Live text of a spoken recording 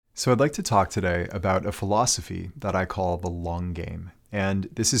So I'd like to talk today about a philosophy that I call the long game. And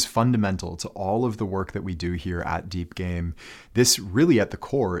this is fundamental to all of the work that we do here at Deep Game. This really at the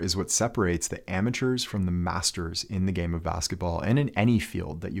core is what separates the amateurs from the masters in the game of basketball and in any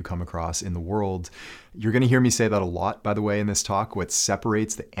field that you come across in the world. You're going to hear me say that a lot, by the way, in this talk. What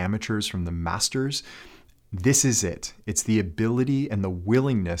separates the amateurs from the masters, this is it. It's the ability and the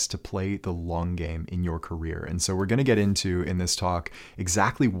willingness to play the long game in your career. And so we're going to get into in this talk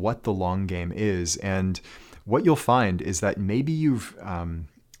exactly what the long game is. And what you'll find is that maybe you've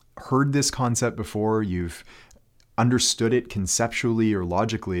heard this concept before, you've understood it conceptually or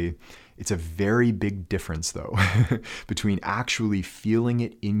logically. It's a very big difference, though, between actually feeling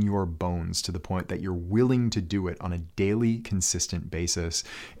it in your bones to the point that you're willing to do it on a daily, consistent basis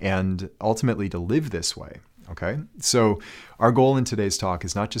and ultimately to live this way. Okay, so our goal in today's talk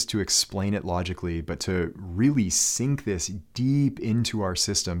is not just to explain it logically, but to really sink this deep into our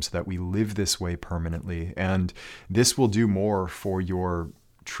system so that we live this way permanently. And this will do more for your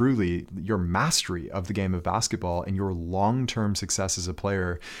mastery of the game of basketball and your long-term success as a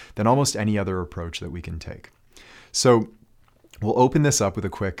player than almost any other approach that we can take. So we'll open this up with a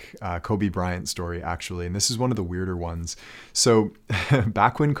quick Kobe Bryant story, actually, and this is one of the weirder ones. So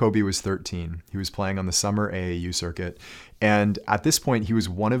back when Kobe was 13, he was playing on the summer AAU circuit, and at this point, he was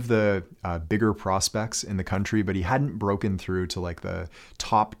one of the bigger prospects in the country, but he hadn't broken through to like the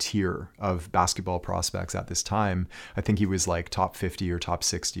top tier of basketball prospects at this time. I think he was like top 50 or top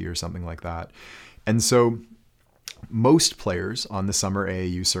 60 or something like that. And so most players on the summer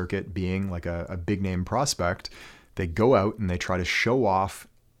AAU circuit, being like a big name prospect, they go out and they try to show off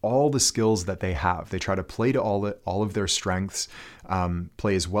all the skills that they have. They try to play to all of their strengths,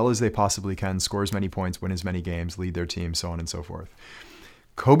 play as well as they possibly can, score as many points, win as many games, lead their team, so on and so forth.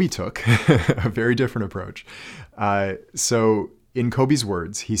 Kobe took a very different approach. So in Kobe's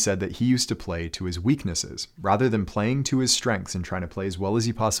words, he said that he used to play to his weaknesses rather than playing to his strengths and trying to play as well as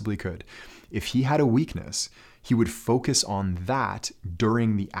he possibly could. If he had a weakness, he would focus on that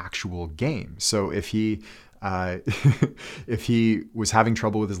during the actual game. So if he was having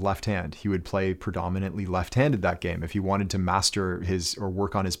trouble with his left hand, he would play predominantly left-handed that game. If he wanted to master or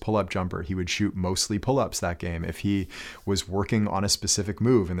work on his pull-up jumper, he would shoot mostly pull-ups that game. If he was working on a specific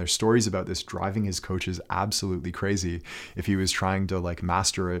move, and there's stories about this driving his coaches absolutely crazy, if he was trying to like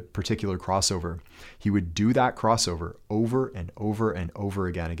master a particular crossover, he would do that crossover over and over and over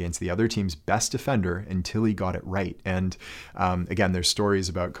again against the other team's best defender until he got it right. And again, there's stories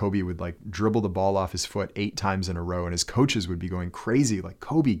about Kobe would like dribble the ball off his foot 8 times in a row, and his coaches would be going crazy, like,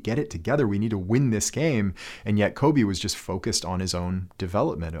 Kobe, get it together. We need to win this game. And yet Kobe was just focused on his own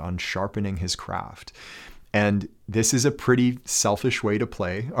development, on sharpening his craft. And this is a pretty selfish way to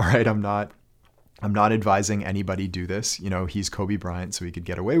play. All right. I'm not advising anybody do this. You know, he's Kobe Bryant, so he could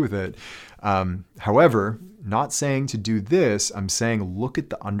get away with it. However, not saying to do this, I'm saying look at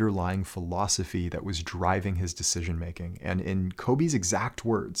the underlying philosophy that was driving his decision-making. And in Kobe's exact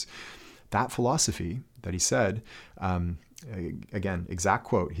words, that philosophy that he said, again, exact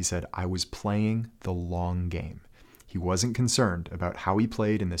quote, he said, "I was playing the long game." He wasn't concerned about how he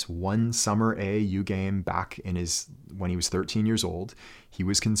played in this one summer AAU game back when he was 13 years old. He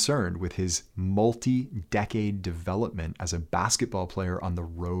was concerned with his multi-decade development as a basketball player on the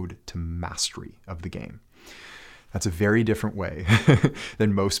road to mastery of the game. That's a very different way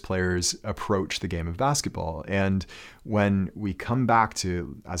than most players approach the game of basketball. And when we come back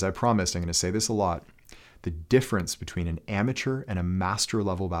to, as I promised, I'm going to say this a lot, the difference between an amateur and a master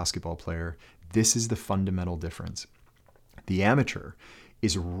level basketball player, this is the fundamental difference. The amateur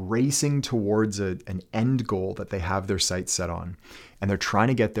is racing towards an end goal that they have their sights set on. And they're trying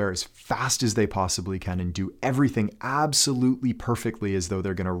to get there as fast as they possibly can and do everything absolutely perfectly as though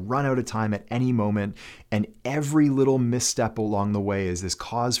they're going to run out of time at any moment. And every little misstep along the way is this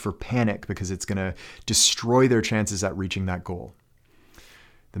cause for panic because it's going to destroy their chances at reaching that goal.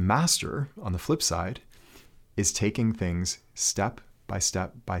 The master, on the flip side, is taking things step by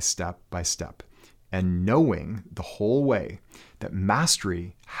step by step by step, and knowing the whole way that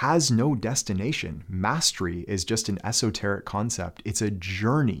mastery has no destination. Mastery is just an esoteric concept. It's a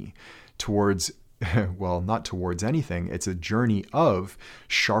journey towards, well, not towards anything. It's a journey of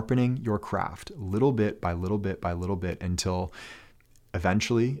sharpening your craft little bit by little bit by little bit until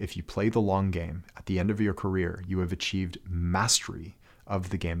eventually, if you play the long game, at the end of your career, you have achieved mastery of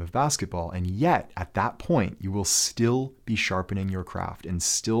the game of basketball. And yet at that point, you will still be sharpening your craft and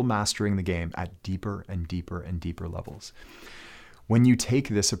still mastering the game at deeper and deeper and deeper levels. When you take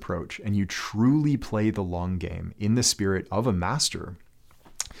this approach and you truly play the long game in the spirit of a master,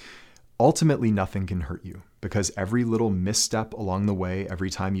 ultimately nothing can hurt you because every little misstep along the way, every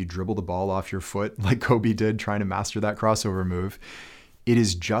time you dribble the ball off your foot, like Kobe did trying to master that crossover move, it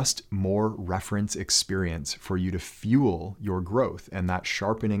is just more reference experience for you to fuel your growth and that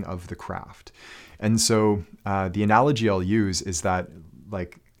sharpening of the craft. And so the analogy I'll use is that,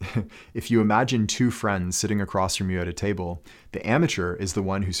 like, if you imagine two friends sitting across from you at a table, the amateur is the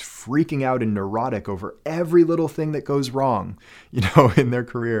one who's freaking out and neurotic over every little thing that goes wrong, in their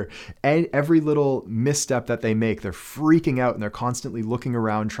career. And every little misstep that they make, they're freaking out and they're constantly looking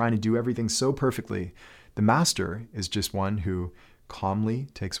around, trying to do everything so perfectly. The master is just one who calmly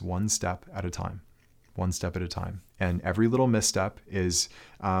takes one step at a time. And every little misstep is,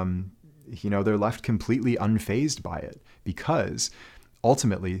 they're left completely unfazed by it because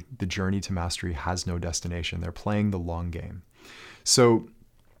ultimately, the journey to mastery has no destination. They're playing the long game. So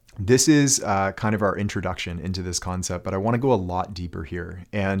this is kind of our introduction into this concept, but I want to go a lot deeper here.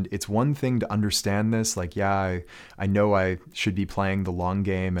 And it's one thing to understand this, like, I know I should be playing the long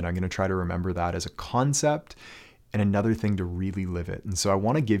game and I'm going to try to remember that as a concept, and another thing to really live it. And so I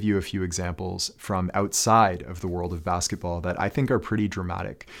want to give you a few examples from outside of the world of basketball that I think are pretty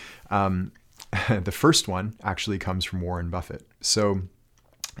dramatic. The first one actually comes from Warren Buffett. So,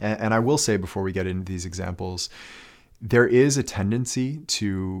 and I will say before we get into these examples, there is a tendency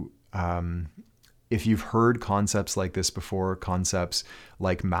to, if you've heard concepts like this before, concepts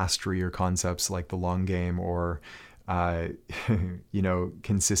like mastery or concepts like the long game or,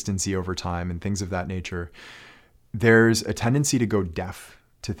 consistency over time and things of that nature, there's a tendency to go deaf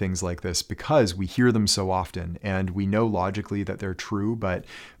to things like this because we hear them so often and we know logically that they're true, but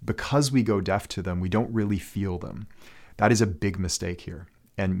because we go deaf to them, we don't really feel them. That is a big mistake here.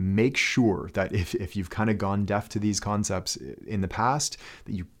 And make sure that if you've kind of gone deaf to these concepts in the past,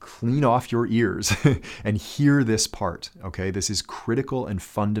 that you clean off your ears and hear this part, okay? This is critical and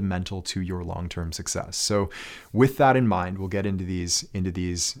fundamental to your long-term success. So with that in mind, we'll get into these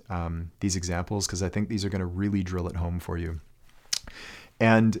examples because I think these are going to really drill it home for you.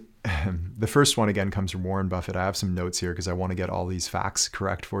 And the first one, again, comes from Warren Buffett. I have some notes here because I want to get all these facts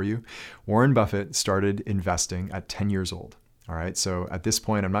correct for you. Warren Buffett started investing at 10 years old. All right. So at this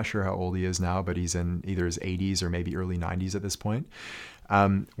point, I'm not sure how old he is now, but he's in either his 80s or maybe early 90s at this point.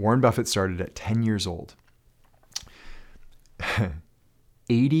 Warren Buffett started at 10 years old.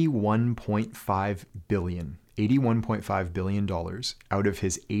 $81.5 billion out of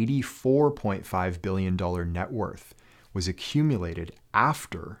his $84.5 billion net worth was accumulated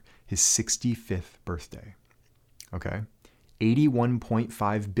after his 65th birthday. Okay?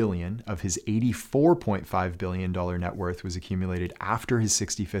 $81.5 billion of his $84.5 billion net worth was accumulated after his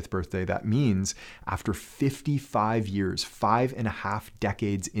 65th birthday. That means after 55 years, 5.5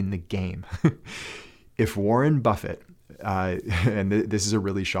 decades in the game. If Warren Buffett, and this is a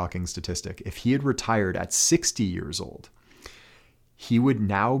really shocking statistic, if he had retired at 60 years old, he would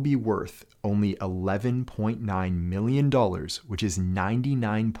now be worth only $11.9 million, which is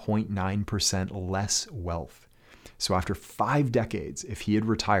 99.9% less wealth. So after 5 decades, if he had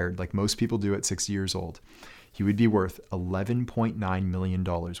retired like most people do at 60 years old, he would be worth $11.9 million,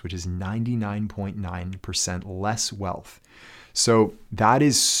 which is 99.9% less wealth. So that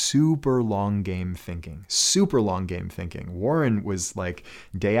is super long game thinking. Warren was like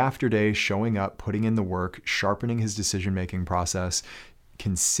day after day showing up, putting in the work, sharpening his decision-making process,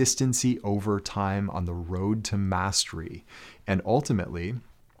 consistency over time on the road to mastery. And ultimately,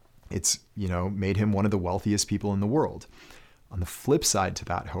 it's, made him one of the wealthiest people in the world. On the flip side to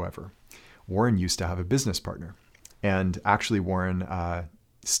that, however, Warren used to have a business partner. And actually, Warren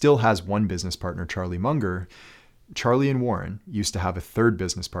still has one business partner, Charlie Munger. Charlie and Warren used to have a third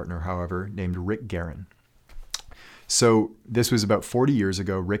business partner, however, named Rick Guerin. So this was about 40 years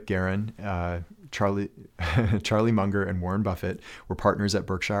ago. Rick Guerin, Charlie Munger, and Warren Buffett were partners at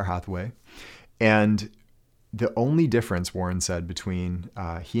Berkshire Hathaway. And the only difference, Warren said, between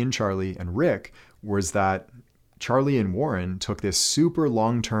he and Charlie and Rick was that Charlie and Warren took this super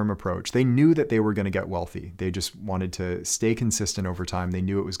long-term approach. They knew that they were going to get wealthy. They just wanted to stay consistent over time. They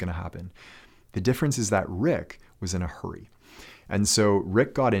knew it was going to happen. The difference is that Rick was in a hurry. And so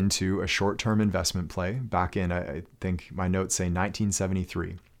Rick got into a short-term investment play back in, I think my notes say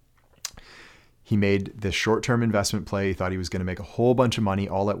 1973. He made this short-term investment play. He thought he was going to make a whole bunch of money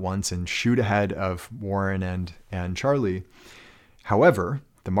all at once and shoot ahead of Warren and Charlie. However,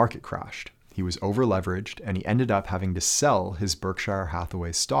 the market crashed. He was over-leveraged, and he ended up having to sell his Berkshire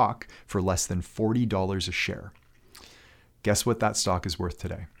Hathaway stock for less than $40 a share. Guess what that stock is worth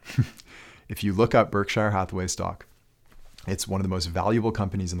today? If you look up Berkshire Hathaway stock, it's one of the most valuable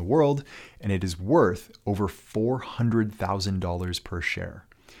companies in the world, and it is worth over $400,000 per share.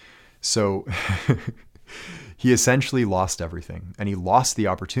 So he essentially lost everything, and he lost the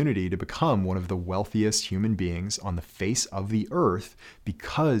opportunity to become one of the wealthiest human beings on the face of the earth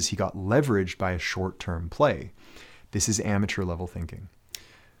because he got leveraged by a short-term play. This is amateur level thinking.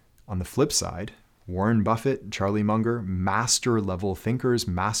 On the flip side, Warren Buffett, Charlie Munger, master level thinkers,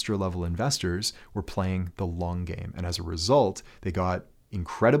 master level investors were playing the long game. And as a result, they got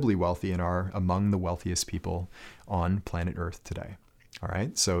incredibly wealthy and are among the wealthiest people on planet Earth today. All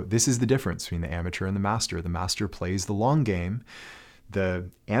right. So this is the difference between the amateur and the master. The master plays the long game. The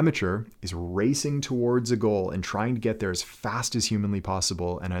amateur is racing towards a goal and trying to get there as fast as humanly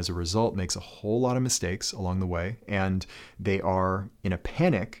possible. And as a result, makes a whole lot of mistakes along the way. And they are in a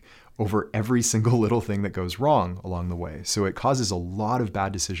panic over every single little thing that goes wrong along the way. So it causes a lot of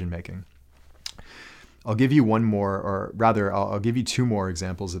bad decision making. I'll give you one more, or rather, I'll give you two more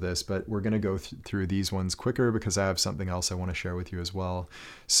examples of this, but we're going to go through these ones quicker because I have something else I want to share with you as well.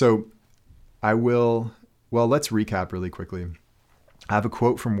 So let's recap really quickly. I have a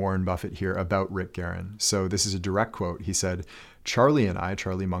quote from Warren Buffett here about Rick Guerin. So this is a direct quote. He said, Charlie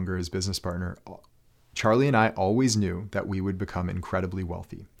Munger, his business partner, Charlie and I always knew that we would become incredibly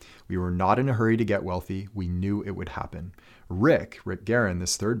wealthy. We were not in a hurry to get wealthy. We knew it would happen. Rick Guerin,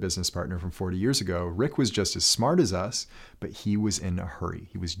 this third business partner from 40 years ago, Rick was just as smart as us, but he was in a hurry.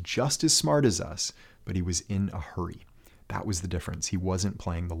 He was just as smart as us, but he was in a hurry. That was the difference. He wasn't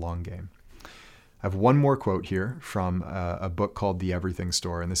playing the long game. I have one more quote here from a book called The Everything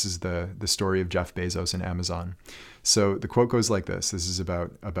Store, and this is the story of Jeff Bezos and Amazon. So the quote goes like this. This is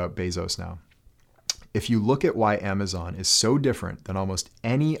about Bezos now. If you look at why Amazon is so different than almost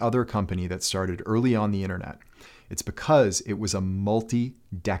any other company that started early on the internet, it's because it was a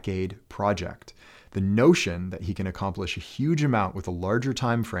multi-decade project. The notion that he can accomplish a huge amount with a larger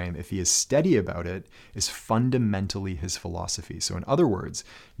time frame if he is steady about it is fundamentally his philosophy. So in other words,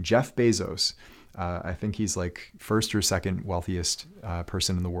 Jeff Bezos, I think he's like first or second wealthiest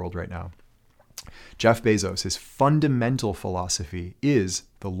person in the world right now. Jeff Bezos, his fundamental philosophy is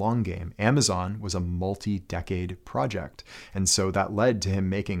the long game. Amazon was a multi-decade project. And so that led to him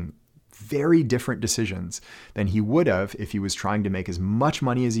making very different decisions than he would have if he was trying to make as much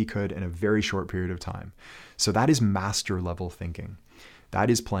money as he could in a very short period of time. So that is master level thinking. That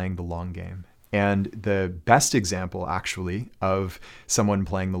is playing the long game. And the best example, actually, of someone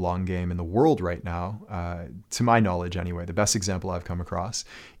playing the long game in the world right now, to my knowledge anyway, the best example I've come across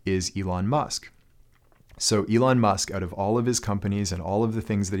is Elon Musk. So Elon Musk, out of all of his companies and all of the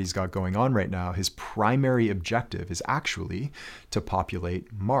things that he's got going on right now, his primary objective is actually to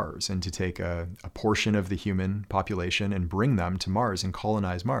populate Mars and to take a portion of the human population and bring them to Mars and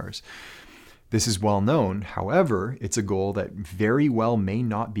colonize Mars. This is well known. However, it's a goal that very well may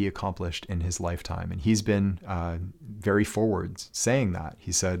not be accomplished in his lifetime. And he's been very forward saying that.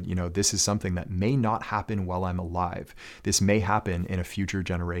 He said, this is something that may not happen while I'm alive. This may happen in a future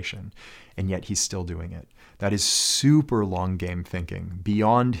generation. And yet he's still doing it. That is super long game thinking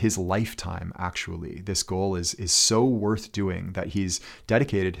beyond his lifetime, actually. This goal is so worth doing that he's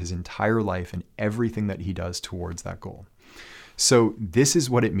dedicated his entire life and everything that he does towards that goal. So this is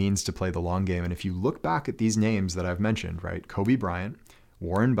what it means to play the long game. And if you look back at these names that I've mentioned, right? Kobe Bryant,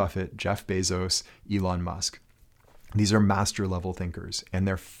 Warren Buffett, Jeff Bezos, Elon Musk. These are master level thinkers, and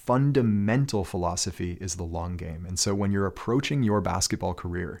their fundamental philosophy is the long game. And so when you're approaching your basketball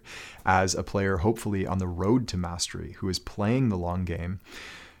career as a player, hopefully on the road to mastery, who is playing the long game,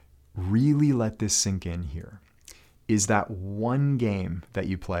 really let this sink in here. Is that one game that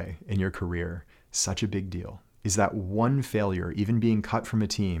you play in your career such a big deal? Is that one failure, even being cut from a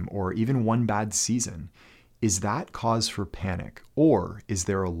team, or even one bad season, is that cause for panic? Or is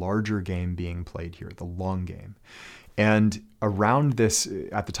there a larger game being played here, the long game? And around this,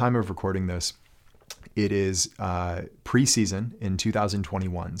 at the time of recording this, it is preseason in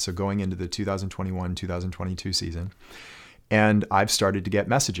 2021. So going into the 2021-2022 season. And I've started to get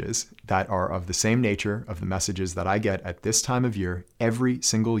messages that are of the same nature of the messages that I get at this time of year, every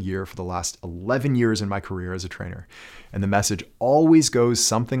single year for the last 11 years in my career as a trainer. And the message always goes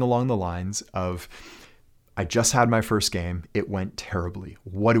something along the lines of, I just had my first game. It went terribly.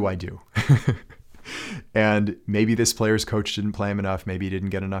 What do I do? And maybe this player's coach didn't play him enough. Maybe he didn't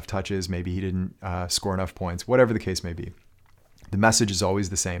get enough touches. Maybe he didn't score enough points, whatever the case may be. The message is always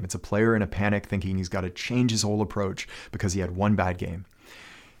the same. It's a player in a panic thinking he's got to change his whole approach because he had one bad game.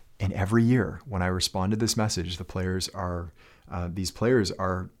 And every year when I respond to this message, these players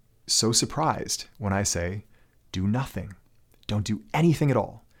are so surprised when I say, do nothing. Don't do anything at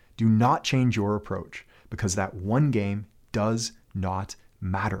all. Do not change your approach because that one game does not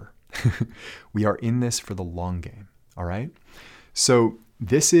matter. We are in this for the long game. All right. So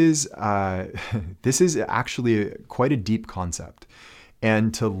This is this is actually quite a deep concept.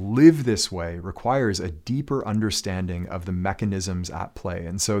 And to live this way requires a deeper understanding of the mechanisms at play.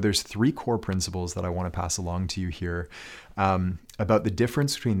 And so there's 3 core principles that I want to pass along to you here about the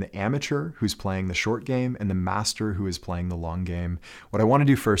difference between the amateur who's playing the short game and the master who is playing the long game. What I want to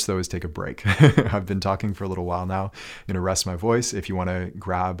do first, though, is take a break. I've been talking for a little while now. I'm going to rest my voice. If you want to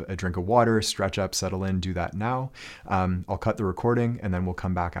grab a drink of water, stretch up, settle in, do that now. I'll cut the recording and then we'll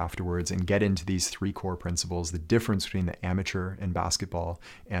come back afterwards and get into these 3 core principles, the difference between the amateur in basketball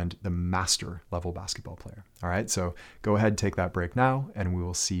and the master level basketball player. All right, so go ahead, take that break now, and we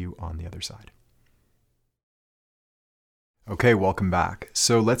will see you on the other side. Okay, welcome back.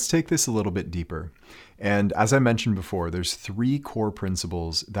 So let's take this a little bit deeper. And as I mentioned before, there's 3 core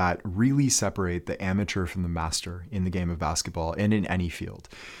principles that really separate the amateur from the master in the game of basketball and in any field.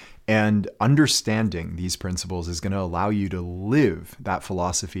 And understanding these principles is going to allow you to live that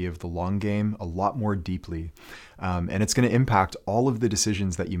philosophy of the long game a lot more deeply. And it's going to impact all of the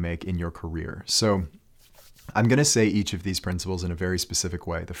decisions that you make in your career. So I'm going to say each of these principles in a very specific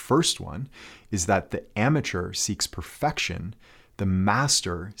way. The first one is that the amateur seeks perfection, the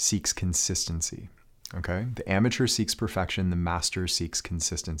master seeks consistency. Okay? The amateur seeks perfection, the master seeks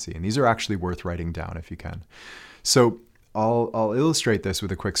consistency. And these are actually worth writing down if you can. So I'll illustrate this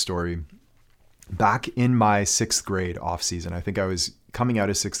with a quick story. Back in my 6th grade off season, I think I was coming out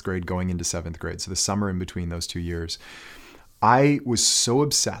of 6th grade going into 7th grade, so the summer in between those 2 years, I was so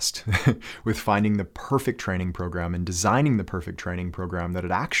obsessed with finding the perfect training program and designing the perfect training program that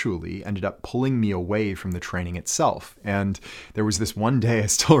it actually ended up pulling me away from the training itself. And there was this one day, I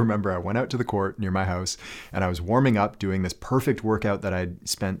still remember, I went out to the court near my house and I was warming up doing this perfect workout that I'd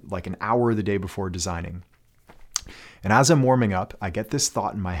spent like an hour the day before designing. And as I'm warming up, I get this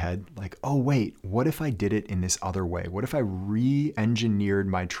thought in my head, like, oh, wait, what if I did it in this other way? What if I re-engineered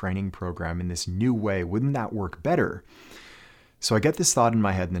my training program in this new way? Wouldn't that work better? So I get this thought in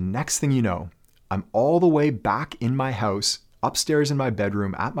my head, and the next thing you know, I'm all the way back in my house, upstairs in my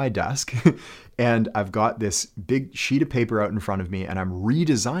bedroom at my desk, and I've got this big sheet of paper out in front of me, and I'm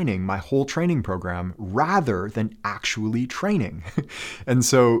redesigning my whole training program rather than actually training. And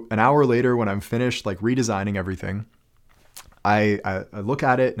so an hour later, when I'm finished like redesigning everything, I look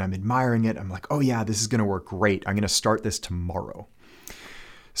at it and I'm admiring it. I'm like, oh yeah, this is going to work great. I'm going to start this tomorrow.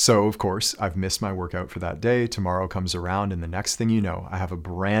 So of course, I've missed my workout for that day. Tomorrow comes around and the next thing you know, I have a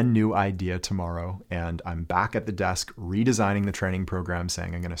brand new idea tomorrow and I'm back at the desk redesigning the training program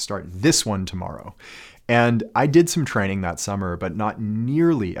saying I'm going to start this one tomorrow. And I did some training that summer, but not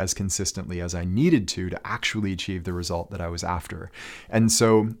nearly as consistently as I needed to actually achieve the result that I was after. And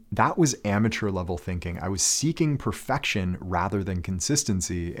so that was amateur level thinking. I was seeking perfection rather than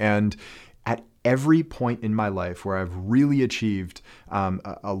consistency. And at every point in my life where I've really achieved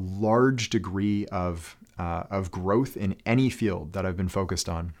a large degree of growth in any field that I've been focused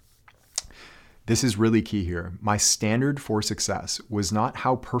on, this is really key here. My standard for success was not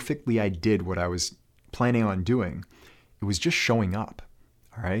how perfectly I did what I was planning on doing. It was just showing up.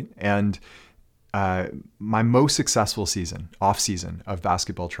 All right. And my most successful season, off season of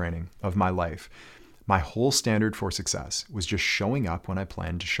basketball training of my life, my whole standard for success was just showing up when I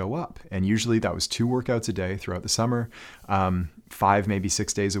planned to show up. And usually that was 2 workouts a day throughout the summer, 5, maybe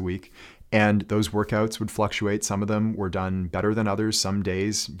 6 days a week. And those workouts would fluctuate. Some of them were done better than others. Some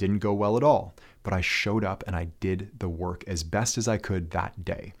days didn't go well at all. But I showed up and I did the work as best as I could that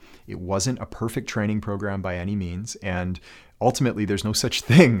day. It wasn't a perfect training program by any means. And ultimately, there's no such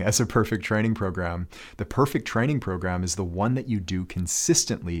thing as a perfect training program. The perfect training program is the one that you do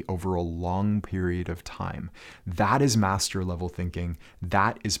consistently over a long period of time. That is master level thinking.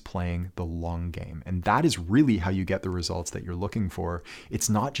 That is playing the long game. And that is really how you get the results that you're looking for.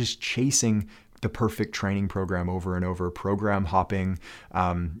 It's not just chasing the perfect training program over and over, program hopping.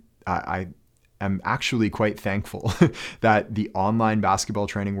 I'm actually quite thankful that the online basketball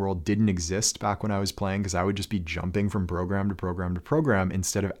training world didn't exist back when I was playing, because I would just be jumping from program to program to program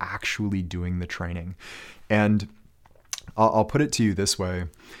instead of actually doing the training. And I'll put it to you this way.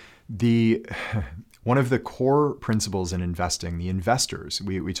 One of the core principles in investing, the investors,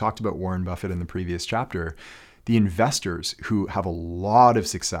 we talked about Warren Buffett in the previous chapter, the investors who have a lot of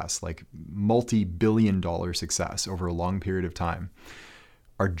success, like multi-billion-dollar success over a long period of time,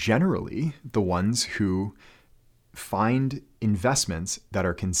 are generally the ones who find investments that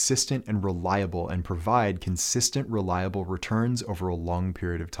are consistent and reliable and provide consistent, reliable returns over a long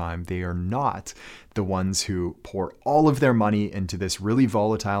period of time. They are not the ones who pour all of their money into this really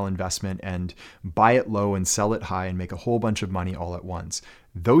volatile investment and buy it low and sell it high and make a whole bunch of money all at once.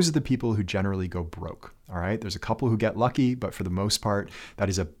 Those are the people who generally go broke. All right. There's a couple who get lucky, but for the most part, that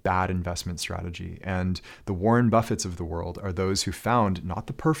is a bad investment strategy. And the Warren Buffetts of the world are those who found not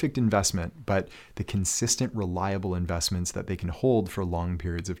the perfect investment, but the consistent, reliable investments that they can hold for long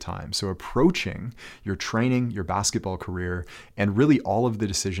periods of time. So approaching your training, your basketball career, and really all of the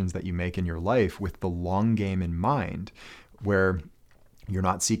decisions that you make in your life with the long game in mind, where you're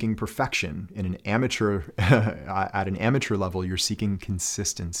not seeking perfection in an amateur at an amateur level, you're seeking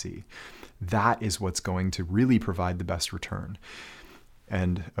consistency. That is what's going to really provide the best return.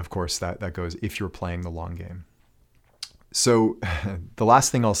 And of course, that goes if you're playing the long game. So the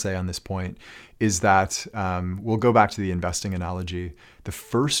last thing I'll say on this point is that we'll go back to the investing analogy. The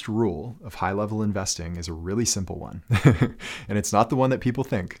first rule of high-level investing is a really simple one. And it's not the one that people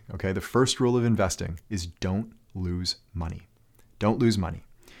think. Okay, the first rule of investing is don't lose money. Don't lose money.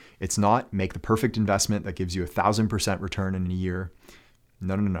 It's not make the perfect investment that gives you 1,000% return in a year.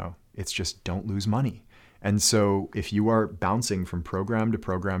 No. It's just don't lose money. And so if you are bouncing from program to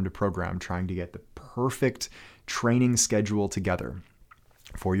program to program, trying to get the perfect training schedule together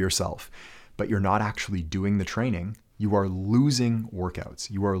for yourself, but you're not actually doing the training, you are losing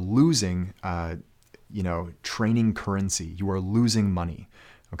workouts. You are losing, training currency. You are losing money.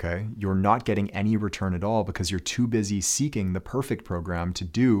 Okay, you're not getting any return at all because you're too busy seeking the perfect program to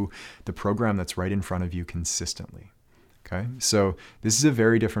do the program that's right in front of you consistently. Okay, so this is a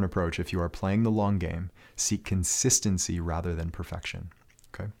very different approach. If you are playing the long game, seek consistency rather than perfection.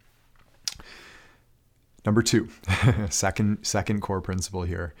 Okay. Number 2, second core principle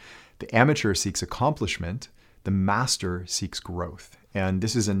here. The amateur seeks accomplishment. The master seeks growth. And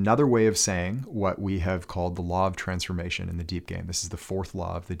this is another way of saying what we have called the law of transformation in the deep game. This is the 4th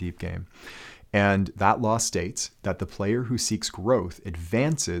law of the deep game. And that law states that the player who seeks growth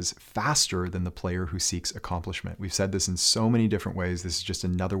advances faster than the player who seeks accomplishment. We've said this in so many different ways. This is just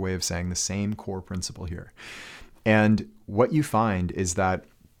another way of saying the same core principle here. And what you find is that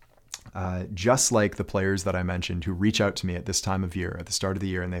just like the players that I mentioned who reach out to me at this time of year, at the start of the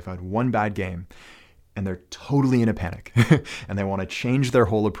year, and they've had one bad game, and they're totally in a panic and they want to change their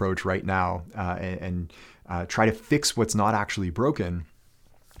whole approach right now and try to fix what's not actually broken.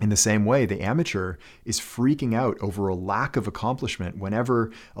 In the same way, the amateur is freaking out over a lack of accomplishment.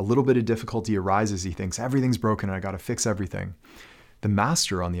 Whenever a little bit of difficulty arises, he thinks everything's broken and I got to fix everything. The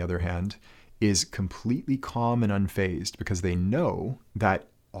master, on the other hand, is completely calm and unfazed because they know that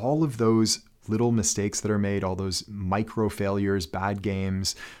all of those little mistakes that are made, all those micro failures, bad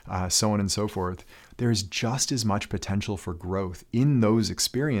games, so on and so forth, there's just as much potential for growth in those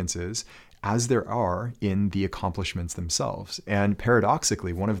experiences as there are in the accomplishments themselves. And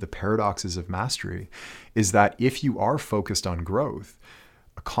paradoxically, one of the paradoxes of mastery is that if you are focused on growth,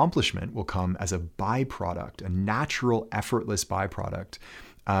 accomplishment will come as a byproduct, a natural, effortless byproduct,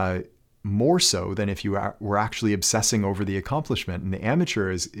 more so than if you were actually obsessing over the accomplishment. And the amateur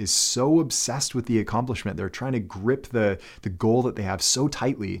is so obsessed with the accomplishment. They're trying to grip the goal that they have so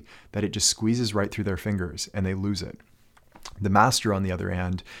tightly that it just squeezes right through their fingers and they lose it. The master, on the other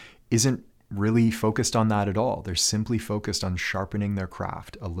hand, isn't really focused on that at all. They're simply focused on sharpening their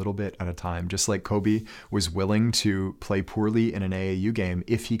craft a little bit at a time. Just like Kobe was willing to play poorly in an AAU game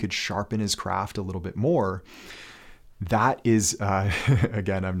if he could sharpen his craft a little bit more. That is,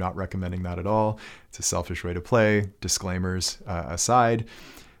 again, I'm not recommending that at all. It's a selfish way to play. Disclaimers aside,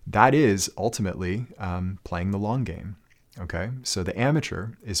 that is ultimately playing the long game. Okay, so the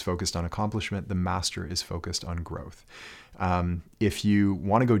amateur is focused on accomplishment. The master is focused on growth. If you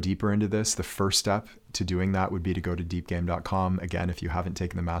want to go deeper into this, the first step to doing that would be to go to deepgame.com. Again, if you haven't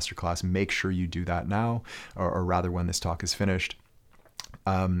taken the masterclass, make sure you do that now, or rather when this talk is finished.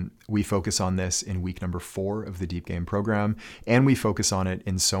 We focus on this in week number 4 of the Deep Game program, and we focus on it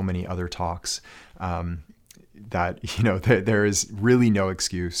in so many other talks that, there is really no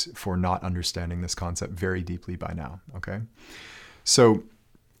excuse for not understanding this concept very deeply by now. Okay. So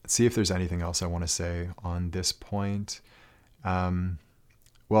let's see if there's anything else I want to say on this point.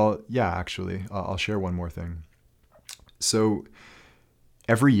 Actually, I'll share one more thing. So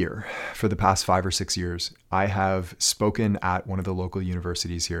every year for the past 5 or 6 years, I have spoken at one of the local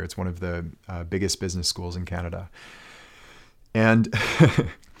universities here. It's one of the biggest business schools in Canada. And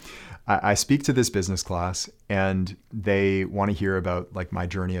I speak to this business class and they want to hear about like my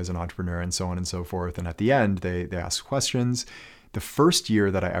journey as an entrepreneur and so on and so forth. And at the end, they ask questions. The first year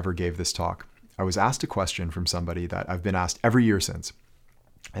that I ever gave this talk, I was asked a question from somebody that I've been asked every year since.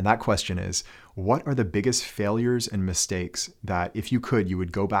 And that question is, what are the biggest failures and mistakes that if you could, you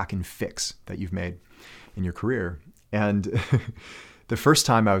would go back and fix that you've made in your career? And the first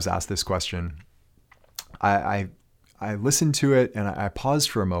time I was asked this question, I listened to it and I paused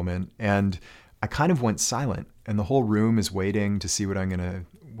for a moment and I kind of went silent, and the whole room is waiting to see what I'm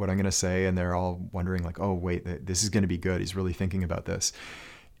gonna say, and they're all wondering like, oh wait, this is gonna be good. He's really thinking about this.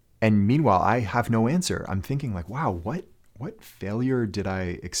 And meanwhile, I have no answer. I'm thinking like, wow, what failure did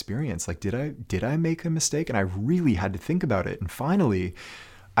I experience? Like, did I make a mistake? And I really had to think about it. And finally,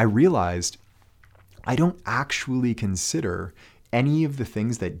 I realized I don't actually consider any of the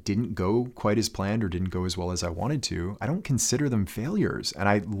things that didn't go quite as planned or didn't go as well as I wanted to. I don't consider them failures. And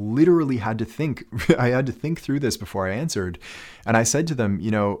I literally had to think, I had to think through this before I answered. And I said to them,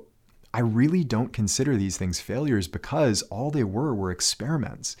 I really don't consider these things failures because all they were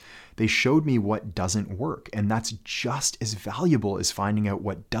experiments. They showed me what doesn't work, and that's just as valuable as finding out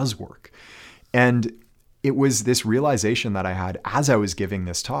what does work. And it was this realization that I had as I was giving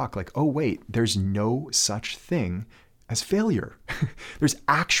this talk, like, oh wait, there's no such thing as failure. There's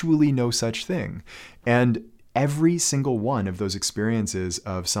actually no such thing. And every single one of those experiences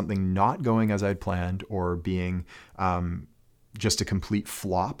of something not going as I'd planned or being just a complete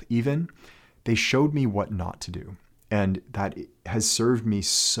flop even, they showed me what not to do. And that has served me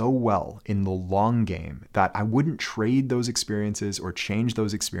so well in the long game that I wouldn't trade those experiences or change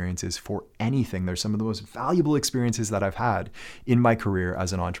those experiences for anything. They're some of the most valuable experiences that I've had in my career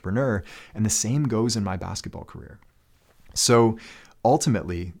as an entrepreneur. And the same goes in my basketball career. So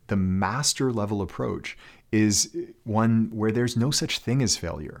ultimately, the master level approach is one where there's no such thing as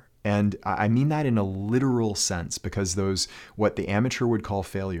failure. And I mean that in a literal sense, because those, what the amateur would call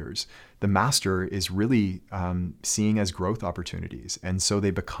failures, the master is really seeing as growth opportunities. And so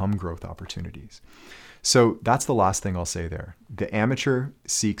they become growth opportunities. So that's the last thing I'll say there. The amateur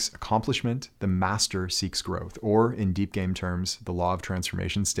seeks accomplishment, the master seeks growth. Or in deep game terms, the law of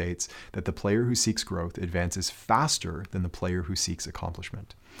transformation states that the player who seeks growth advances faster than the player who seeks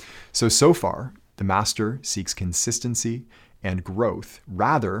accomplishment. So far, the master seeks consistency and growth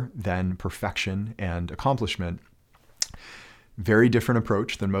rather than perfection and accomplishment. Very different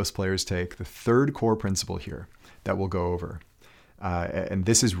approach than most players take. The third core principle here that we'll go over, and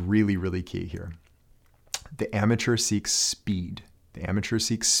this is really, really key here. The amateur seeks speed. The amateur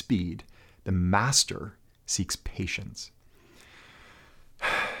seeks speed. The master seeks patience.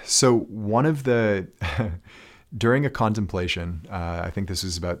 So one of the, during a contemplation, I think this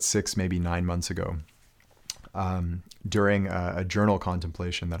was about 6, maybe 9 months ago, during a journal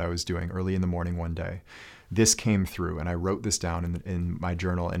contemplation that I was doing early in the morning one day, this came through and I wrote this down in my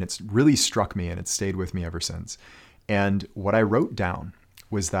journal, and it's really struck me and it's stayed with me ever since. And what I wrote down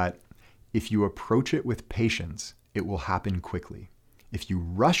was that if you approach it with patience, it will happen quickly. If you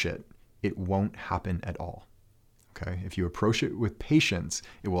rush it, it won't happen at all. Okay? If you approach it with patience,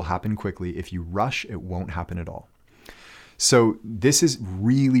 it will happen quickly. If you rush, it won't happen at all. So this is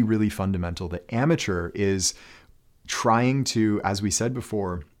really, really fundamental. The amateur is trying to, as we said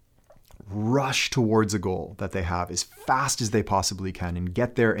before, rush towards a goal that they have as fast as they possibly can and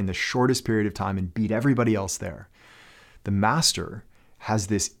get there in the shortest period of time and beat everybody else there. The master has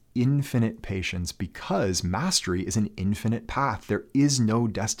this infinite patience because mastery is an infinite path. There is no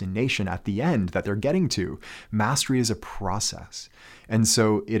destination at the end that they're getting to. Mastery is a process. And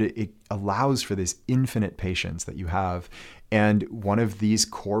so it allows for this infinite patience that you have. And one of these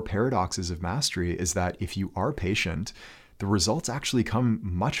core paradoxes of mastery is that if you are patient, the results actually come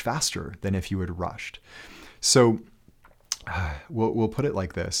much faster than if you had rushed. So we'll put it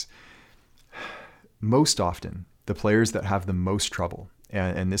like this. Most often, the players that have the most trouble,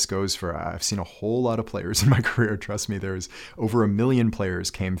 and this goes for, I've seen a whole lot of players in my career. Trust me, there's over 1 million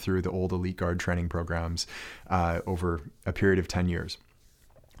players came through the old Elite Guard training programs over a period of 10 years.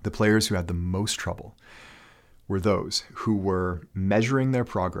 The players who had the most trouble were those who were measuring their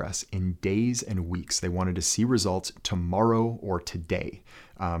progress in days and weeks. They wanted to see results tomorrow or today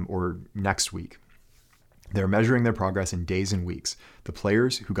or next week. They're measuring their progress in days and weeks. The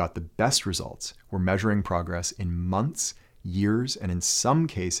players who got the best results were measuring progress in months, years, and in some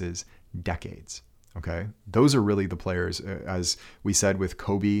cases, decades. Okay? Those are really the players, as we said with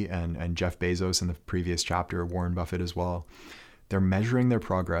Kobe and Jeff Bezos in the previous chapter, Warren Buffett as well. They're measuring their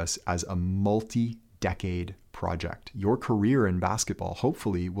progress as a multi-decade project. Your career in basketball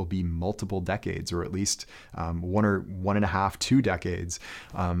hopefully will be multiple decades, or at least 1.5, 2 decades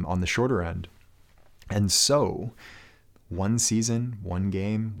on the shorter end. And so, one season, one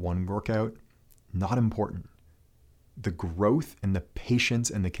game, one workout, not important. the growth and the patience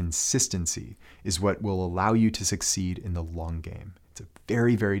and the consistency is what will allow you to succeed in the long game. It's a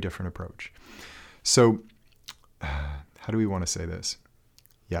very, very different approach. So how do we want to say this?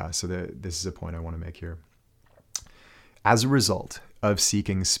 Yeah, so this is a point I want to make here. As a result of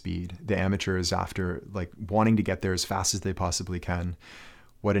seeking speed, the amateurs, after like wanting to get there as fast as they possibly can,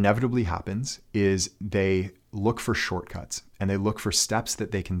 what inevitably happens is they look for shortcuts and they look for steps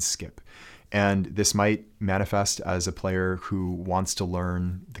that they can skip. And this might manifest as a player who wants to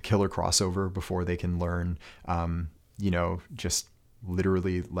learn the killer crossover before they can learn, just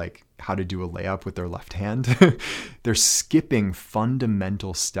literally like how to do a layup with their left hand. They're skipping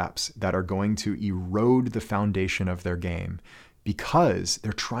fundamental steps that are going to erode the foundation of their game because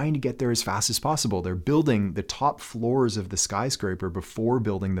they're trying to get there as fast as possible. They're building the top floors of the skyscraper before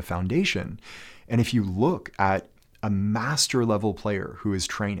building the foundation. And if you look at a master level player who is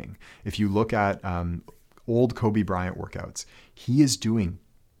training, if you look at old Kobe Bryant workouts, he is doing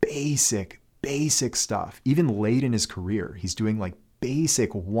basic stuff. Even late in his career, he's doing like basic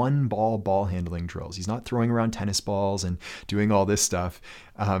ball handling drills. He's not throwing around tennis balls and doing all this stuff.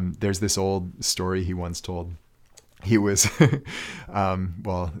 There's this old story he once told. He was,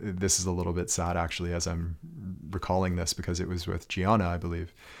 this is a little bit sad actually, as I'm recalling this, because it was with Gianna, I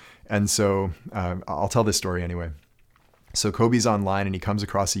believe. And so I'll tell this story anyway. So Kobe's online and he comes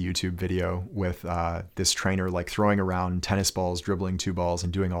across a YouTube video with this trainer like throwing around tennis balls, dribbling 2 balls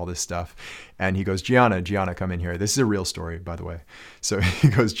and doing all this stuff. And he goes, Gianna, come in here. This is a real story, by the way. So he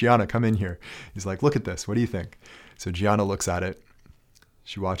goes, Gianna, come in here. He's like, look at this. What do you think? So Gianna looks at it.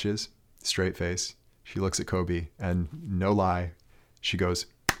 She watches, straight face. She looks at Kobe and no lie, she goes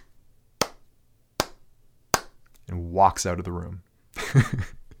and walks out of the room.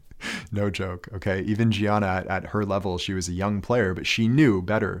 No joke. Okay. Even Gianna at her level, she was a young player, but she knew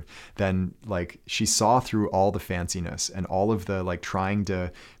better than like, she saw through all the fanciness and all of the like trying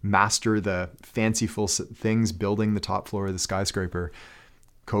to master the fanciful things, building the top floor of the skyscraper.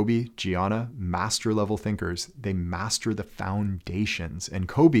 Kobe, Gianna, master level thinkers, they master the foundations. And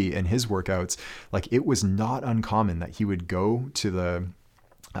Kobe in his workouts, like it was not uncommon that he would go to the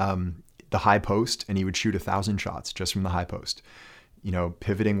high post and he would shoot 1,000 shots just from the high post.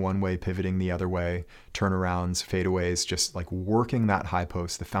 Pivoting one way, pivoting the other way, turnarounds, fadeaways, just like working that high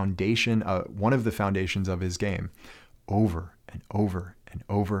post, the foundation, one of the foundations of his game, over and over and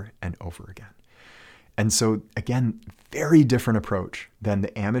over and over again. And so again, very different approach than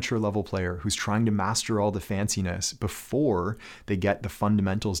the amateur level player who's trying to master all the fanciness before they get the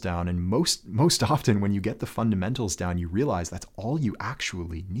fundamentals down. And most often when you get the fundamentals down, you realize that's all you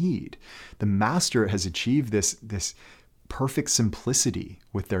actually need. The master has achieved this perfect simplicity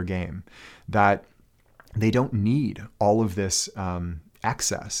with their game that they don't need all of this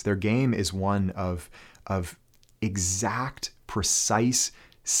excess. Their game is one of exact, precise,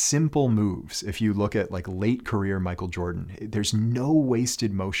 simple moves. If you look at like late career Michael Jordan, there's no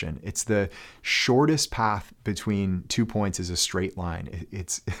wasted motion. It's the shortest path between 2 points is a straight line.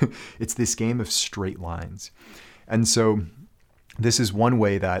 It's this game of straight lines. And so this is one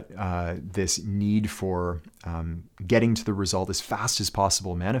way that this need for getting to the result as fast as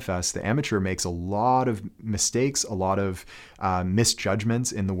possible manifests. The amateur makes a lot of mistakes, a lot of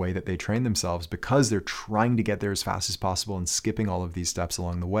misjudgments in the way that they train themselves because they're trying to get there as fast as possible and skipping all of these steps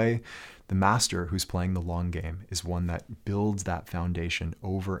along the way. The master, who's playing the long game, is one that builds that foundation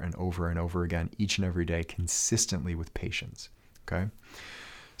over and over and over again, each and every day, consistently with patience. Okay?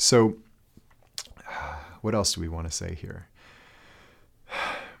 So what else do we want to say here?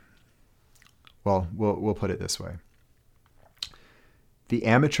 Well, we'll put it this way. The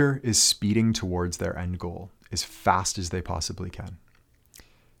amateur is speeding towards their end goal as fast as they possibly can.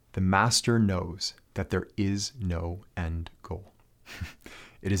 The master knows that there is no end goal.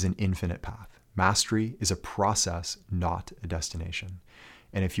 It is an infinite path. Mastery is a process, not a destination.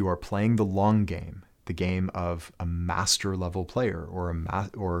 And if you are playing the long game, the game of a master level player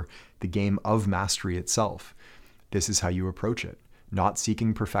or the game of mastery itself, this is how you approach it. Not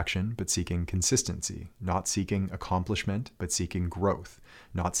seeking perfection, but seeking consistency. Not seeking accomplishment, but seeking growth.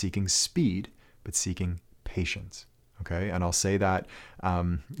 Not seeking speed, but seeking patience. Okay, and I'll say that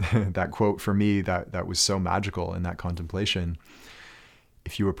that quote for me that was so magical in that contemplation.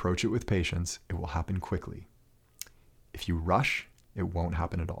 If you approach it with patience, it will happen quickly. If you rush, it won't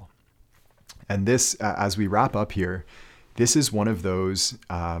happen at all. And this, as we wrap up here, this is one of those.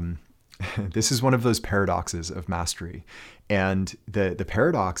 This is one of those paradoxes of mastery. And the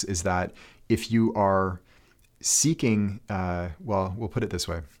paradox is that if you are seeking, we'll put it this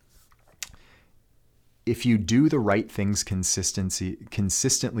way. If you do the right things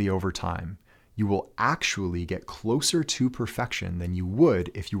consistently over time, you will actually get closer to perfection than you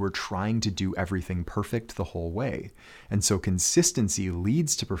would if you were trying to do everything perfect the whole way. And so consistency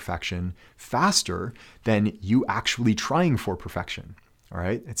leads to perfection faster than you actually trying for perfection. All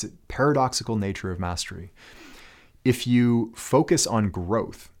right? It's a paradoxical nature of mastery. If you focus on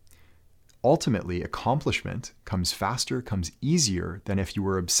growth, ultimately, accomplishment comes faster, comes easier than if you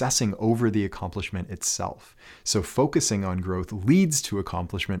were obsessing over the accomplishment itself. So focusing on growth leads to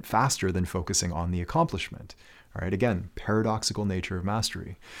accomplishment faster than focusing on the accomplishment. All right, again, paradoxical nature of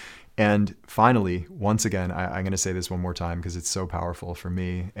mastery. And finally, once again, I'm going to say this one more time because it's so powerful for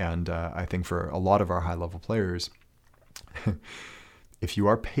me, and I think for a lot of our high-level players. If you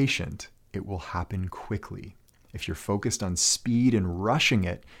are patient, it will happen quickly. If you're focused on speed and rushing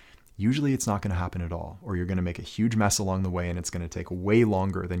it, usually it's not going to happen at all, or you're going to make a huge mess along the way and it's going to take way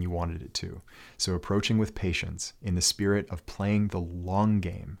longer than you wanted it to. So approaching with patience in the spirit of playing the long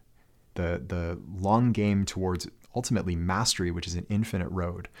game, the long game towards ultimately mastery, which is an infinite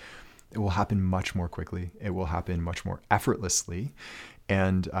road, it will happen much more quickly. It will happen much more effortlessly.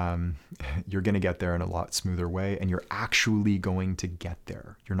 And you're going to get there in a lot smoother way, and you're actually going to get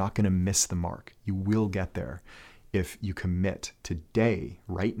there. You're not going to miss the mark. You will get there if you commit today,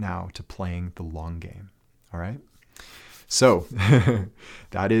 right now, to playing the long game. All right? So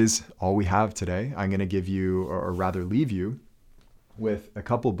that is all we have today. I'm going to give you, or rather leave you, with a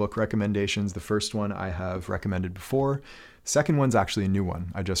couple book recommendations. The first one I have recommended before. Second one's actually a new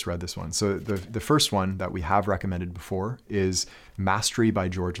one. I just read this one. So the first one that we have recommended before is Mastery by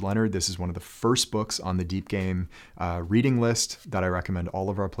George Leonard. This is one of the first books on the Deep Game reading list that I recommend all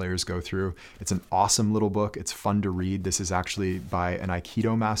of our players go through. It's an awesome little book. It's fun to read. This is actually by an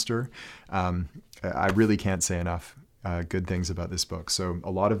Aikido master. I really can't say enough good things about this book. So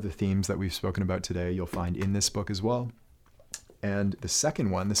a lot of the themes that we've spoken about today, you'll find in this book as well. And the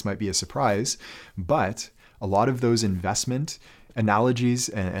second one, this might be a surprise, but a lot of those investment analogies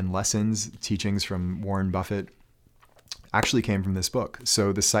and lessons, teachings from Warren Buffett actually came from this book.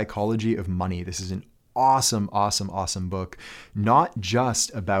 So The Psychology of Money. This is an awesome, awesome, awesome book, not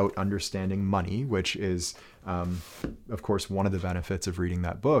just about understanding money, which is, of course, one of the benefits of reading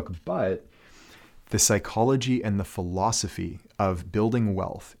that book, but the psychology and the philosophy of building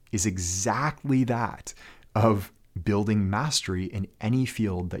wealth is exactly that, of building mastery in any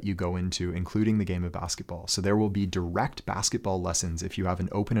field that you go into, including the game of basketball. So there will be direct basketball lessons. If you have an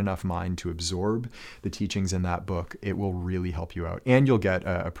open enough mind to absorb the teachings in that book, it will really help you out. And you'll get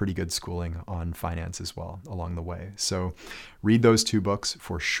a pretty good schooling on finance as well along the way. So read those two books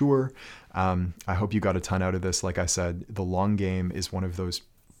for sure. I hope you got a ton out of this. Like I said, the long game is one of those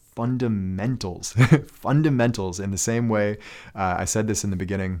fundamentals, fundamentals in the same way. I said this in the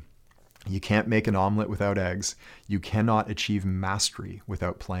beginning. You can't make an omelet without eggs. You cannot achieve mastery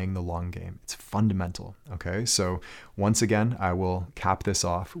without playing the long game. It's fundamental. Okay. So once again, I will cap this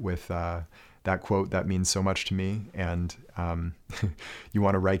off with that quote that means so much to me. And you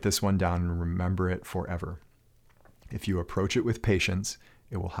want to write this one down and remember it forever. If you approach it with patience,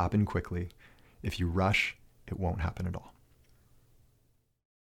 it will happen quickly. If you rush, it won't happen at all.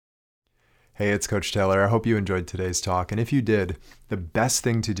 Hey, it's Coach Taylor. I hope you enjoyed today's talk. And if you did, the best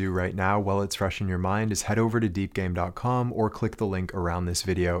thing to do right now while it's fresh in your mind is head over to deepgame.com or click the link around this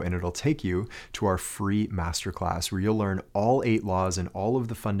video and it'll take you to our free masterclass where you'll learn all 8 laws and all of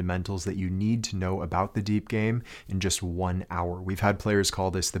the fundamentals that you need to know about the deep game in just 1 hour. We've had players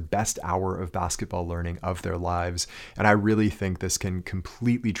call this the best hour of basketball learning of their lives. And I really think this can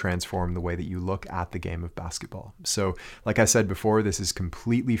completely transform the way that you look at the game of basketball. So like I said before, this is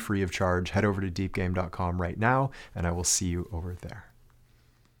completely free of charge. Head over to deepgame.com right now, and I will see you over there.